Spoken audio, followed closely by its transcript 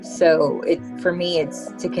So for me,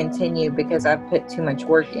 it's to continue because I've put too much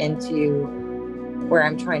work into where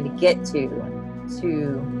I'm trying to get to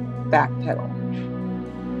backpedal.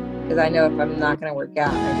 Because I know if I'm not going to work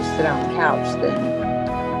out and I just sit on the couch,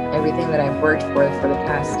 then everything that I've worked for the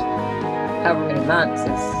past however many months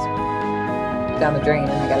is down the drain,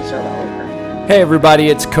 and I got to start all over. Hey everybody,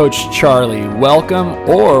 it's Coach Charlie.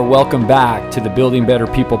 Welcome back to the Building Better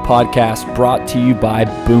People podcast, brought to you by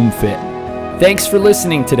BoomFit. Thanks for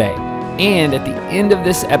listening today. And at the end of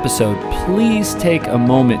this episode, please take a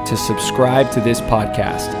moment to subscribe to this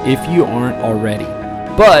podcast if you aren't already.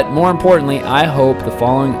 But more importantly, I hope the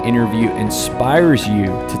following interview inspires you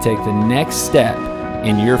to take the next step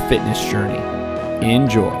in your fitness journey.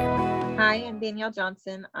 Enjoy. Hi, I'm Danielle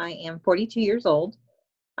Johnson. I am 42 years old.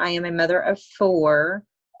 I am a mother of 4.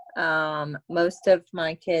 Most of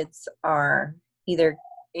my kids are either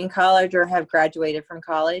in college or have graduated from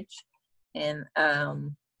college. And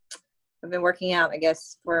I've been working out, I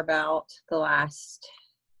guess, for about the last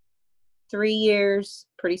 3 years,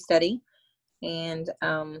 pretty steady. And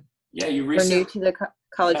we're new to the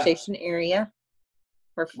College Station area.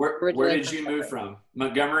 Where did you move from?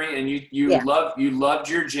 Montgomery, and you loved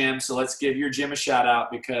your gym. So let's give your gym a shout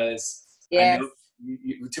out because I know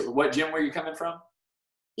what gym were you coming from?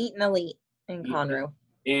 Eaton Elite in Conroe.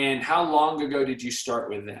 And how long ago did you start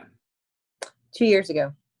with them? 2 years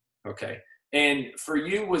ago. Okay. And for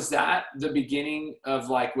you, was that the beginning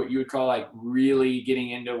of like what you would call like really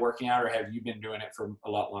getting into working out, or have you been doing it for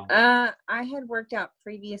a lot longer? I had worked out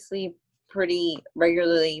previously pretty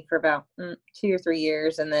regularly for about 2 or 3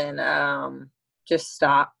 years, and then just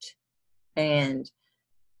stopped, and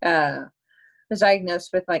was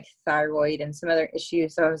diagnosed with like thyroid and some other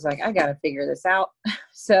issues. So I was like, I got to figure this out.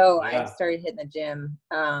 So I started hitting the gym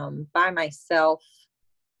by myself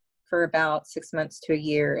for about 6 months to a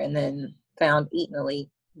year, and then found Eaton Elite.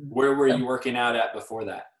 Where were you working out at before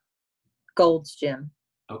that? Gold's Gym.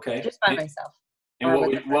 Okay. Just by myself. And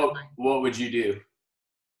what would you do?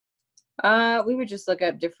 We would just look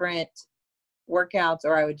up different workouts,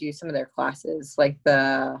 or I would do some of their classes, like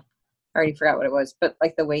I already forgot what it was, but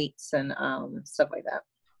like the weights and stuff like that.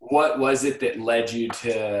 What was it that led you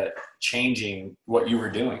to changing what you were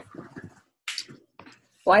doing?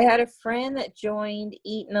 Well, I had a friend that joined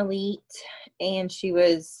Eaton Elite, and she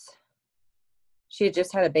had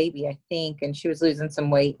just had a baby, I think, and she was losing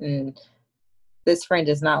some weight, and this friend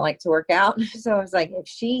does not like to work out. So I was like, if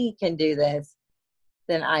she can do this,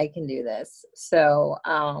 then I can do this. So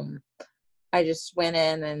I just went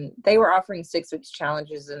in, and they were offering 6 weeks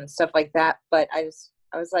challenges and stuff like that. But I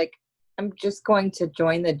was like, I'm just going to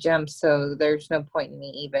join the gym. So there's no point in me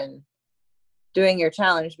even doing your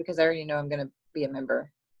challenge because I already know I'm going to be a member.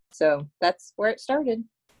 So that's where it started.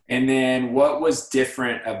 And then what was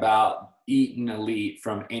different about Eaton Elite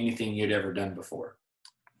from anything you'd ever done before?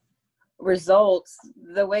 Results.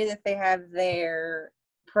 The way that they have their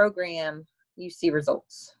program, you see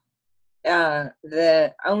results.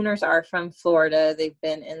 The owners are from Florida. They've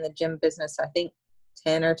been in the gym business, I think,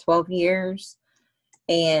 10 or 12 years.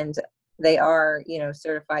 And they are,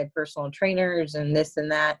 certified personal trainers and this and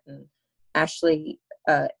that. And Ashley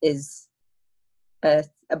is, I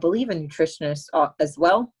believe, a nutritionist as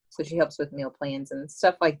well. So she helps with meal plans and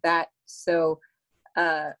stuff like that. So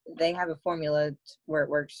they have a formula where it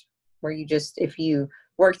works, where you just, if you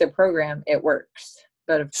work the program, it works.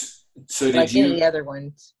 But any other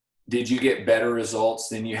ones. Did you get better results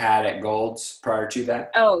than you had at Gold's prior to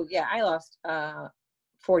that? Oh, yeah. I lost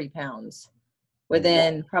 40 pounds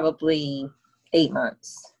within probably 8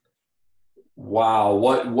 months. Wow.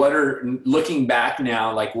 What are, looking back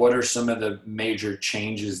now, like what are some of the major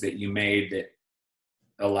changes that you made that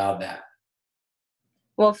allowed that?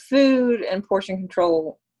 Well, food and portion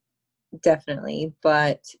control, definitely.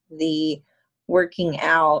 But the working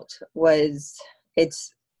out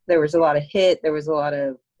there was a lot of HIIT, there was a lot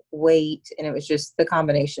of weight, and it was just the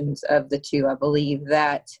combinations of the two, I believe,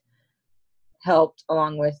 that helped,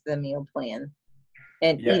 along with the meal plan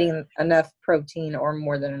and eating enough protein or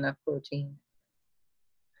more than enough protein.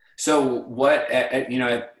 So what, at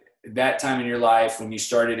that time in your life when you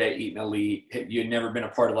started at Eaton Elite, you had never been a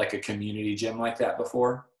part of like a community gym like that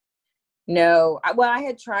before? No. I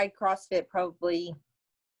had tried CrossFit probably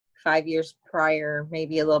 5 years prior,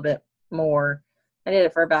 maybe a little bit more. I did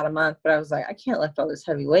it for about a month, but I was like, I can't lift all this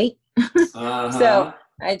heavy weight. So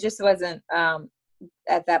I just wasn't,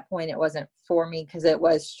 at that point, it wasn't for me because it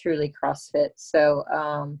was truly CrossFit. So,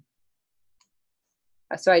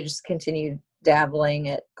 so I just continued dabbling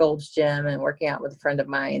at Gold's Gym and working out with a friend of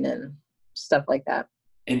mine and stuff like that.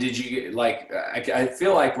 And did you get like, I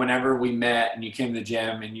feel like whenever we met and you came to the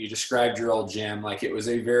gym and you described your old gym, like it was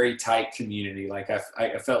a very tight community. Like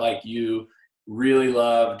I felt like you really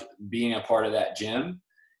loved being a part of that gym.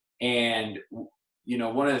 And, you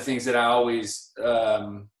know, one of the things that I always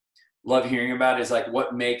love hearing about is like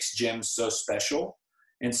what makes gyms so special.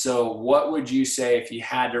 And so what would you say if you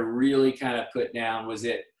had to really kind of put down, was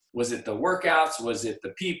it the workouts? Was it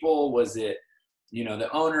the people? Was it, you know,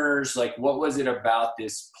 the owners? Like, what was it about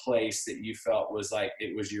this place that you felt was like,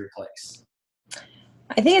 it was your place?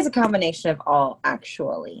 I think it's a combination of all,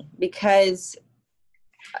 actually, because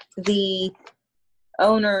the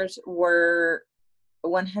owners were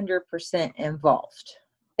 100% involved.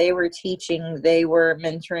 They were teaching, they were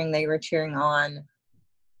mentoring, they were cheering on.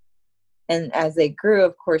 And as they grew,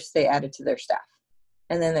 of course, they added to their staff.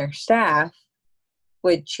 And then their staff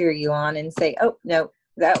would cheer you on and say, oh, no,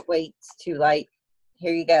 that weight's too light.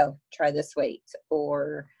 Here you go. Try this weight.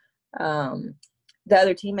 Or the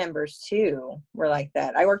other team members, too, were like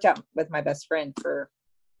that. I worked out with my best friend for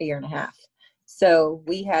a year and a half. So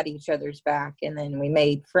we had each other's back, and then we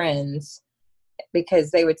made friends because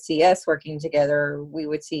they would see us working together. We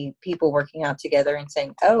would see people working out together and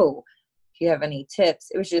saying, oh, if you have any tips.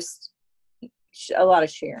 It was just a lot of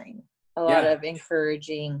sharing, a lot of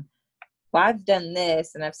encouraging. Well, I've done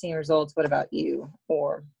this and I've seen results. What about you?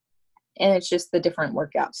 And it's just the different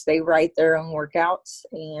workouts. They write their own workouts.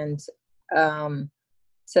 And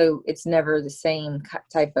so it's never the same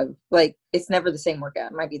type of, like, it's never the same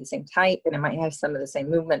workout. It might be the same type and it might have some of the same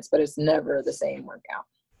movements, but it's never the same workout.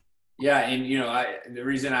 Yeah. And, you know, the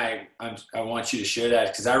reason I want you to share that is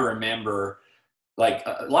because I remember, like,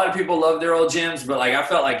 a lot of people love their old gyms, but like I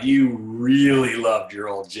felt like you really loved your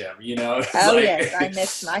old gym, you know? Oh, like, yes.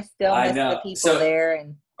 I still miss the people there.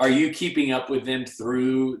 And are you keeping up with them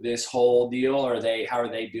through this whole deal? Or how are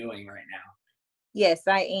they doing right now? Yes,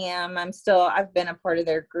 I am. I've been a part of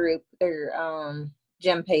their group, their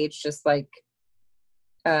gym page, just like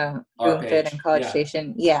Boomfit and College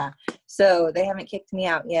Station. Yeah. So they haven't kicked me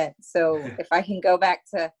out yet. So if I can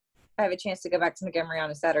I have a chance to go back to Montgomery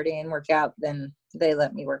on a Saturday and work out, then they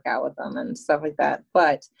let me work out with them and stuff like that.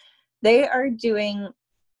 But they're doing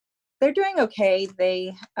okay.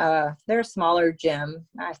 They're a smaller gym.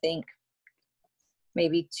 I think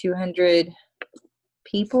maybe 200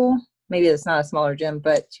 people. Maybe it's not a smaller gym,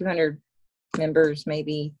 but 200 members,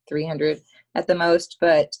 maybe 300 at the most.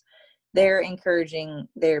 But they're encouraging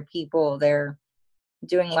their people. They're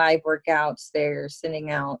doing live workouts. They're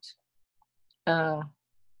sending out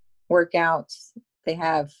workouts. They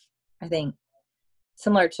have, I think,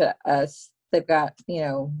 similar to us, they've got, you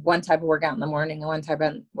know, one type of workout in the morning and one type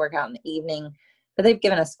of workout in the evening. But they've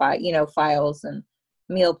given us files and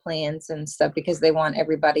meal plans and stuff because they want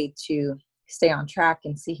everybody to stay on track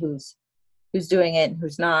and see who's doing it and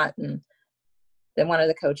who's not. And then one of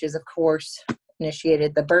the coaches, of course,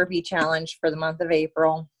 initiated the burpee challenge for the month of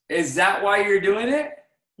April. Is that why you're doing it?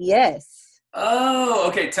 Yes. Oh,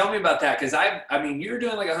 okay. Tell me about that. Cause I mean, you're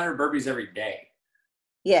doing like 100 burpees every day.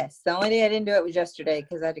 Yes. The only day I didn't do it was yesterday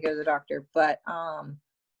because I had to go to the doctor. But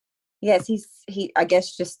yes, I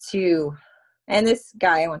guess and this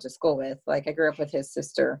guy I went to school with, like I grew up with his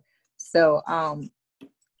sister. So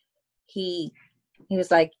he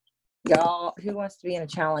was like, y'all, who wants to be in a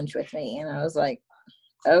challenge with me? And I was like,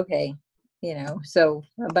 okay, you know. So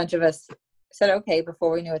a bunch of us said okay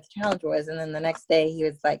before we knew what the challenge was. And then the next day he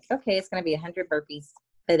was like, okay, it's going to be 100 burpees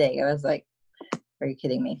a day. I was like, are you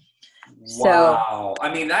kidding me? Wow. So,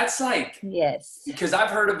 I mean, that's like, yes, because I've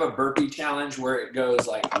heard of a burpee challenge where it goes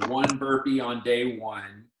like 1 burpee on day 1.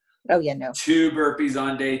 Oh yeah, no. 2 burpees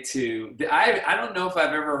on day 2. I don't know if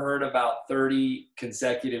I've ever heard about 30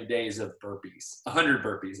 consecutive days of burpees, 100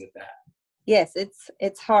 burpees at that. Yes,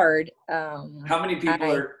 it's hard. How many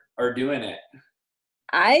people are doing it?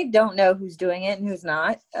 I don't know who's doing it and who's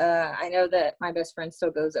not. I know that my best friend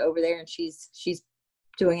still goes over there and she's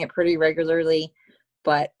doing it pretty regularly.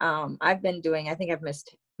 But I've been doing, I think I've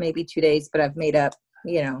missed maybe 2 days, but I've made up,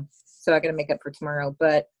 you know, so I got to make up for tomorrow.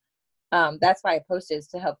 But that's why I posted, is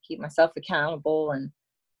to help keep myself accountable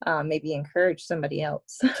and maybe encourage somebody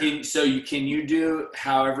else. Can you do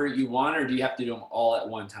however you want, or do you have to do them all at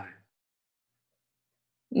one time?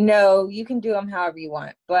 No, you can do them however you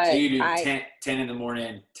want. But so you do 10 in the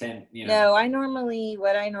morning, 10, you know. No,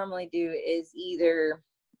 what I normally do is either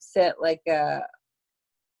set like a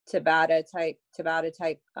Tabata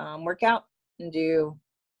type workout and do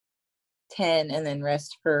 10 and then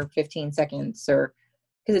rest for 15 seconds, or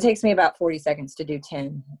because it takes me about 40 seconds to do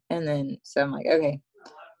 10. And then, so I'm like, okay,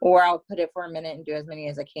 or I'll put it for a minute and do as many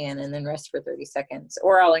as I can and then rest for 30 seconds,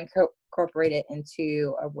 or I'll incorporate it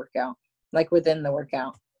into a workout. like within the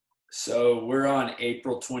workout. So we're on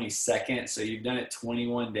April 22nd. So you've done it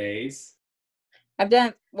 21 days. I've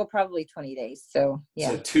done, well, probably 20 days. So yeah.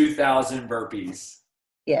 So 2,000 burpees.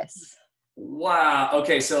 Yes. Wow.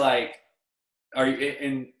 Okay. So like, are you,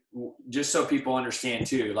 and just so people understand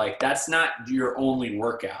too, like that's not your only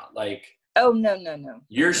workout. Like, oh, no.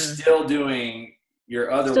 You're still doing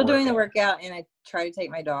your other Still doing the workout, and I try to take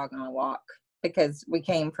my dog on a walk because we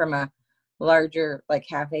came from a larger, like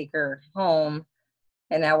half-acre home,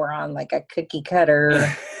 and now we're on like a cookie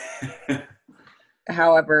cutter,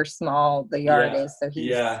 however small the yard is. So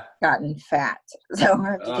he's gotten fat. So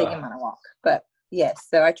I have to take him on a walk. But yes,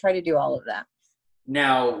 so I try to do all of that.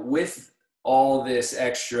 Now, with all this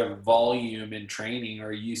extra volume and training,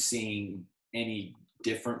 are you seeing any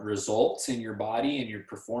different results in your body and your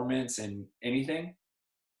performance and anything?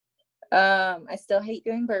 I still hate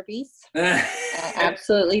doing burpees. I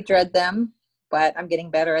absolutely dread them, but I'm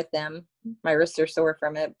getting better at them. My wrists are sore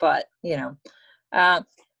from it, but I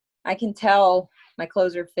can tell my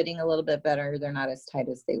clothes are fitting a little bit better. They're not as tight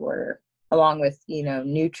as they were, along with,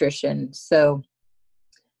 nutrition. So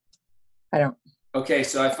I don't. Okay.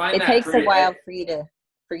 So I find it takes a while for you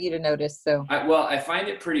to notice. So I find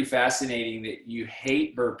it pretty fascinating that you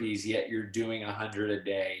hate burpees, yet you're doing 100 a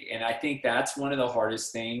day. And I think that's one of the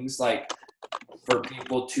hardest things, like for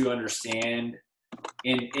people to understand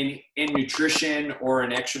in nutrition or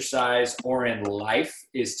in exercise or in life,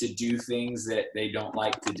 is to do things that they don't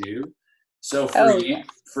like to do. So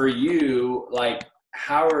for you, like,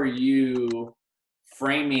 how are you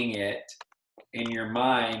framing it in your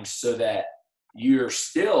mind so that you're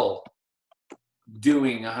still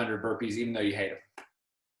doing 100 burpees even though you hate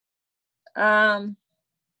them?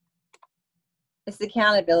 It's the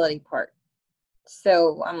accountability part.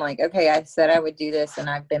 So I'm like, okay, I said I would do this, and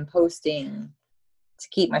I've been posting to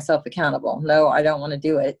keep myself accountable. No, I don't want to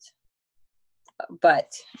do it,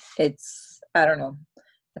 but I don't know.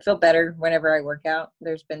 I feel better whenever I work out.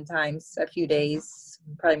 There's been times, a few days,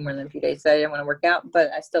 probably more than a few days, that I didn't want to work out, but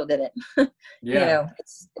I still did it.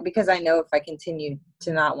 It's because I know if I continue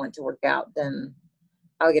to not want to work out, then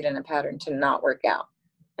I'll get in a pattern to not work out.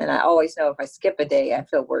 And I always know if I skip a day, I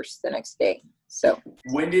feel worse the next day. So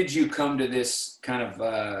when did you come to this kind of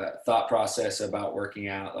thought process about working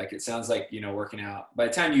out? Like, it sounds like, working out, by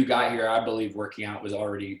the time you got here, I believe working out was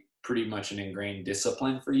already pretty much an ingrained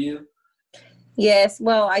discipline for you. Yes.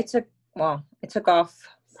 Well, I took off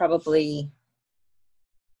probably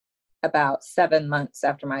about 7 months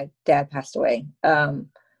after my dad passed away.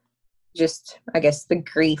 Just, I guess, the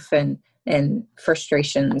grief and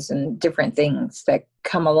frustrations and different things that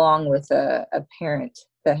come along with a parent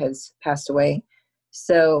that has passed away.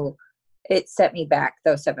 So it set me back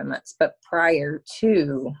those 7 months. But prior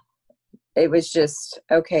to, it was just,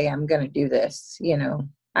 okay, I'm going to do this.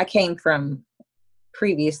 I came from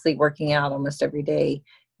previously working out almost every day,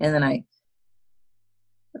 and then I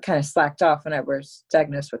kind of slacked off when I was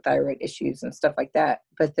diagnosed with thyroid issues and stuff like that.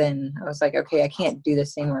 But then I was like, okay, I can't do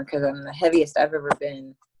this anymore because I'm the heaviest I've ever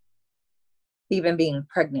been, even being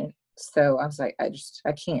pregnant. So I was like,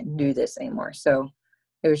 I can't do this anymore. So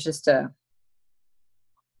it was just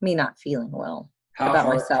me not feeling well about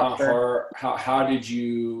myself. How did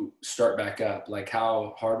you start back up? Like,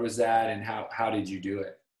 how hard was that, and how did you do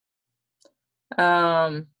it?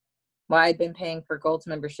 Well, I'd been paying for Gold's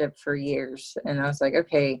membership for years, and I was like,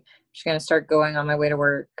 okay, I'm just going to start going on my way to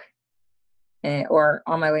work or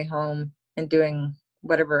on my way home and doing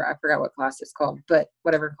whatever, I forgot what class it's called, but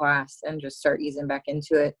whatever class, and just start easing back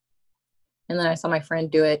into it. And then I saw my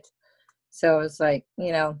friend do it. So it was like,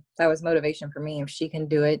 that was motivation for me. If she can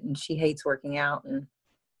do it and she hates working out and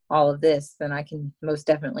all of this, then I can most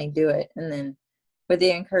definitely do it. And then with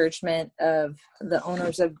the encouragement of the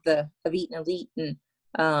owners of Eat and Elite and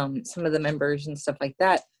some of the members and stuff like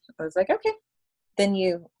that, I was like, okay. Then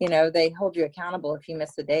they hold you accountable. If you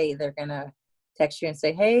miss a day, they're going to text you and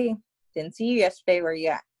say, hey, didn't see you yesterday. Where are you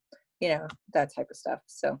at? That type of stuff.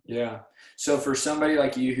 So, yeah. So for somebody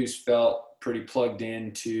like you who's felt pretty plugged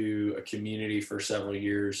into a community for several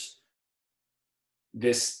years,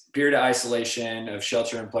 this period of isolation, of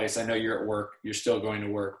shelter in place, I know you're at work, you're still going to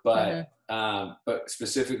work, but, but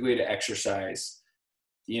specifically to exercise,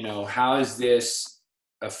 how has this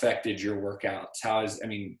affected your workouts? How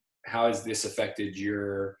has this affected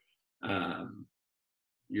your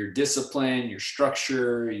discipline, your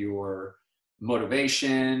structure, your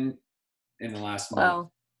motivation in the last month?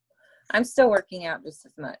 Well, I'm still working out just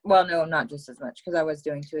as much. Well, no, not just as much, because I was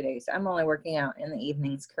doing 2 days. I'm only working out in the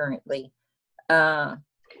evenings currently.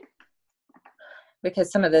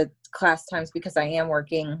 Because some of the class times, because I am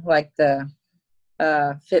working, like the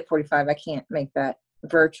Fit 45, I can't make that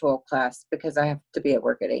virtual class because I have to be at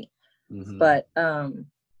work at 8. Mm-hmm. But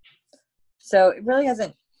so it really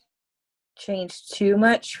hasn't changed too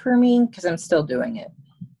much for me because I'm still doing it.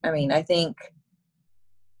 I mean, I think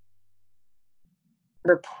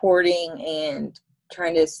reporting and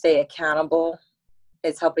trying to stay accountable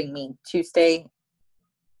is helping me to stay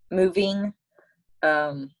moving.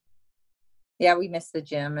 Yeah, we miss the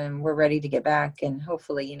gym and we're ready to get back, and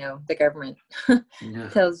hopefully, you know, the government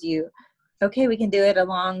tells you, okay, we can do it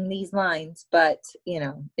along these lines, but you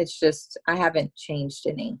know, it's just, I haven't changed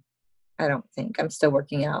any. I don't think. I'm still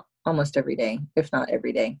working out almost every day, if not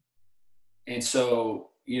every day. And so,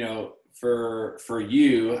 you know, for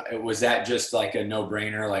you, was that just like a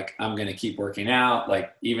no-brainer? Like, I'm going to keep working out,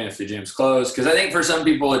 like even if the gym's closed? Because I think for some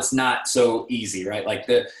people it's not so easy, right? Like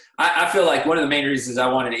I feel like one of the main reasons I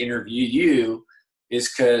wanted to interview you is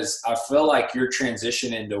because I feel like your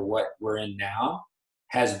transition into what we're in now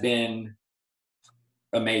has been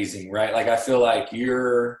amazing, right? Like I feel like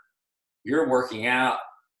you're working out.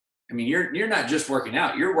 I mean, you're not just working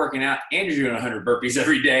out, you're working out and you're doing 100 burpees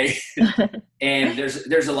every day. And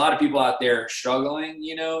there's a lot of people out there struggling,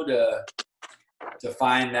 you know, to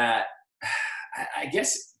find that, I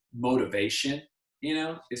guess, motivation, you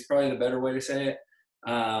know, is probably the better way to say it.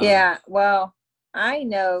 Yeah, well, I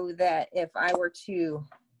know that if I were to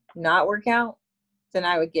not work out, then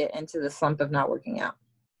I would get into the slump of not working out.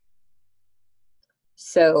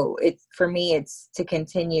 So for me, it's to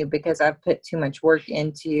continue because I've put too much work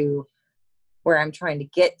into where I'm trying to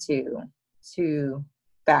get to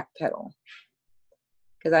backpedal.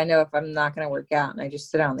 Because I know if I'm not going to work out and I just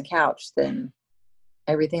sit on the couch, then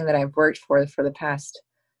everything that I've worked for the past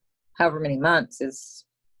however many months is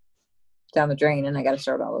down the drain, and I got to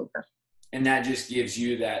start all over. And that just gives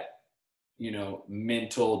you that, you know,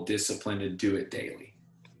 mental discipline to do it daily.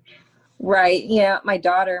 Right. Yeah. My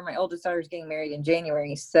oldest daughter is getting married in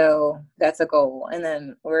January. So that's a goal. And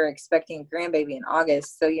then we're expecting a grandbaby in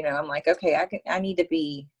August. So, you know, I'm like, okay, I need to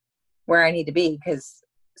be where I need to be, because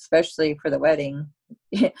especially for the wedding,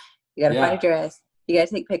 you got to find a dress. You got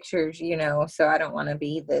to take pictures, you know, so I don't want to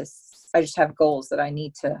be this. I just have goals that I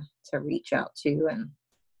need to reach out to and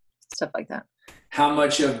stuff like that. How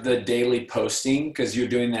much of the daily posting, because you're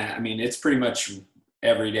doing that, I mean, it's pretty much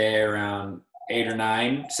every day around 8 or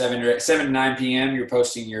 9, 7 to 9 p.m. You're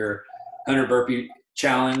posting your 100 burpee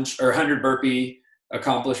challenge or 100 burpee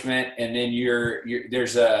accomplishment, and then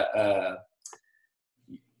there's a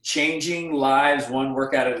changing lives one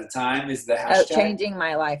workout at a time is the hashtag. Changing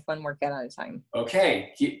my life one workout at a time.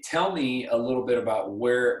 Okay, tell me a little bit about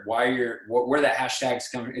where that hashtag's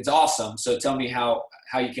coming. It's awesome. So tell me how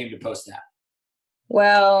you came to post that.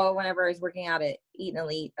 Well, whenever I was working out at Eat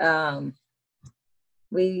and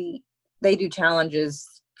Elite, they do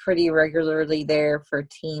challenges pretty regularly there for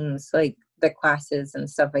teams, like the classes and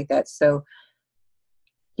stuff like that. So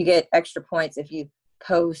you get extra points if you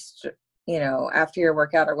post, you know, after your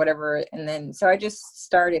workout or whatever. And then, so I just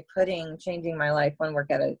started changing my life one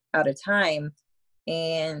workout at a time.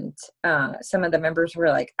 And some of the members were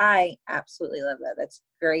like, I absolutely love that. That's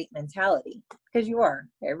great mentality, because you are.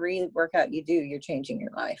 Every workout you do, you're changing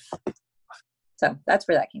your life. So that's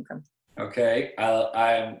where that came from. Okay.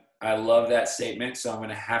 I love that statement. So I'm going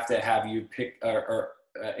to have you pick or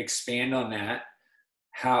expand on that.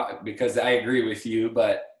 Because I agree with you,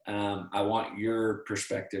 but I want your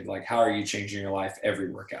perspective. Like, how are you changing your life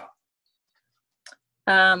every workout?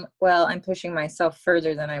 Well, I'm pushing myself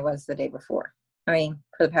further than I was the day before. I mean,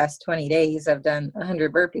 for the past 20 days, I've done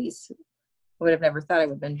 100 burpees. I would have never thought I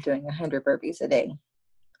would have been doing 100 burpees a day.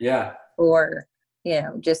 Yeah. Or, you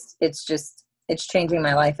know, it's changing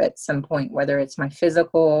my life at some point, whether it's my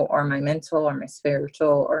physical or my mental or my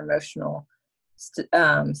spiritual or emotional state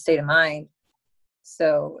of mind.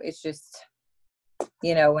 So it's just,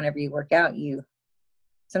 you know, whenever you work out,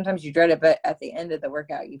 sometimes you dread it, but at the end of the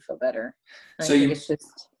workout, you feel better. So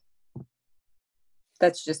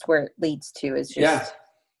that's just where it leads to, is just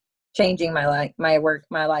changing my life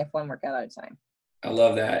one workout at a time. I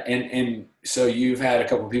love that. And so you've had a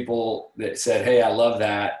couple of people that said, hey, I love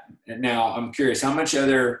that. And now I'm curious, how much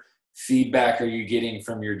other feedback are you getting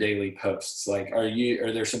from your daily posts? Like, are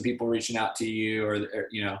there some people reaching out to you or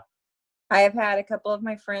you know? I have had a couple of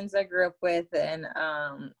my friends I grew up with and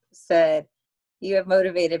said, you have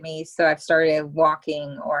motivated me. So I've started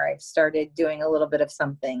walking, or I've started doing a little bit of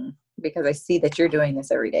something, because I see that you're doing this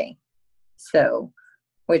every day. So,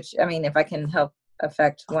 which, I mean, if I can help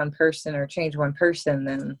affect one person or change one person,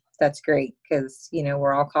 then that's great, because, you know,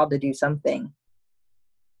 we're all called to do something.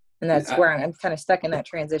 And that's where I'm kind of stuck in that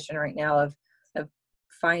transition right now of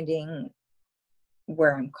finding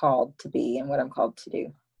where I'm called to be and what I'm called to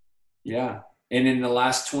do. Yeah. And in the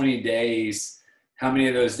last 20 days, how many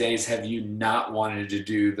of those days have you not wanted to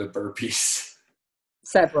do the burpees?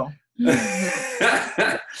 Several.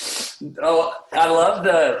 Oh, I love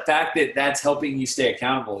the fact that that's helping you stay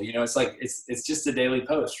accountable. You know, it's like, it's just a daily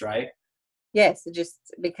post, right? Yes. Just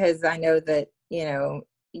because I know that, you know,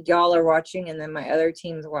 y'all are watching and then my other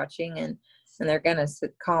team's watching and they're going to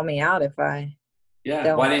call me out if I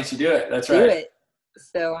don't why didn't you do it? That's do right. it.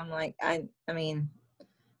 So I'm like, I mean,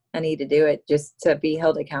 I need to do it just to be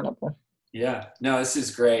held accountable. Yeah, no, this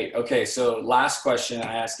is great. Okay, so last question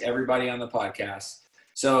I ask everybody on the podcast.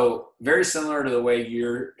 So very similar to the way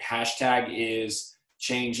your hashtag is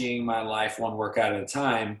changing my life one workout at a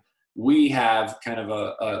time, we have kind of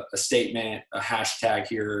a statement, a hashtag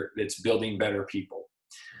here that's building better people.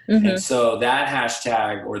 Mm-hmm. And so that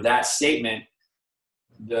hashtag or that statement,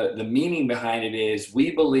 the meaning behind it is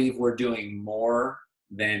we believe we're doing more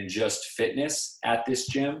than just fitness at this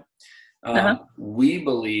gym. We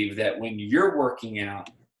believe that when you're working out,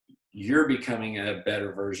 you're becoming a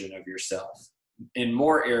better version of yourself in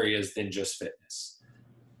more areas than just fitness.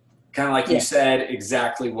 Kind of like you said,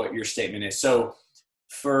 exactly what your statement is. So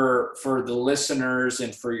for the listeners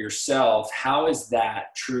and for yourself, how is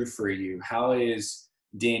that true for you? How is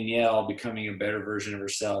Danielle becoming a better version of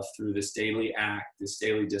herself through this daily act, this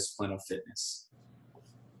daily discipline of fitness?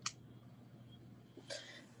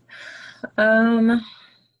 Well,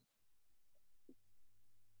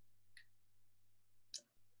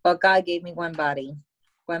 God gave me one body,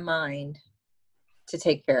 one mind to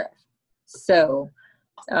take care of. So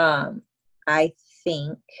I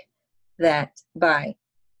think that by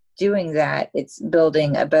doing that, it's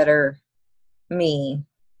building a better me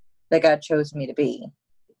that God chose me to be.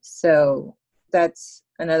 So that's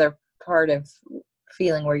another part of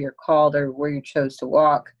feeling where you're called or where you chose to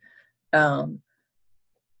walk. And,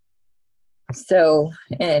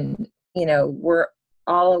 you know, we're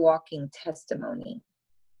all a walking testimony.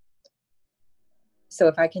 So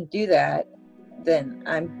if I can do that, then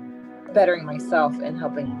I'm bettering myself and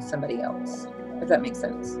helping somebody else, if that makes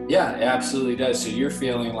sense. Yeah, it absolutely does. So you're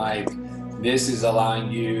feeling like this is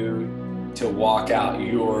allowing you to walk out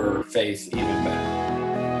your faith even better.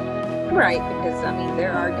 Right, because, I mean,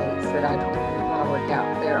 there are days that I don't want to work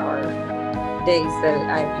out. There are days that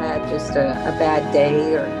I've had just a bad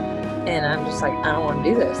day and I'm just like, I don't want to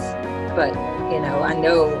do this. But, you know, I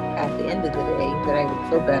know at the end of the day that I would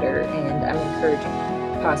feel better and I'm encouraging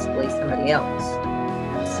possibly somebody else.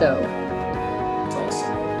 So. That's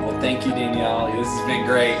awesome. Well, thank you, Danielle. This has been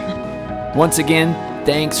great. Once again,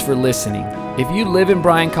 thanks for listening. If you live in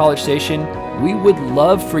Bryan College Station, we would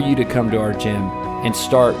love for you to come to our gym and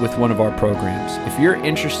start with one of our programs. If you're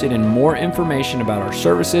interested in more information about our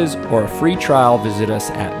services or a free trial, visit us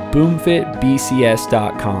at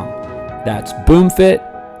boomfitbcs.com. That's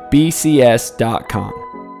boomfitbcs.com.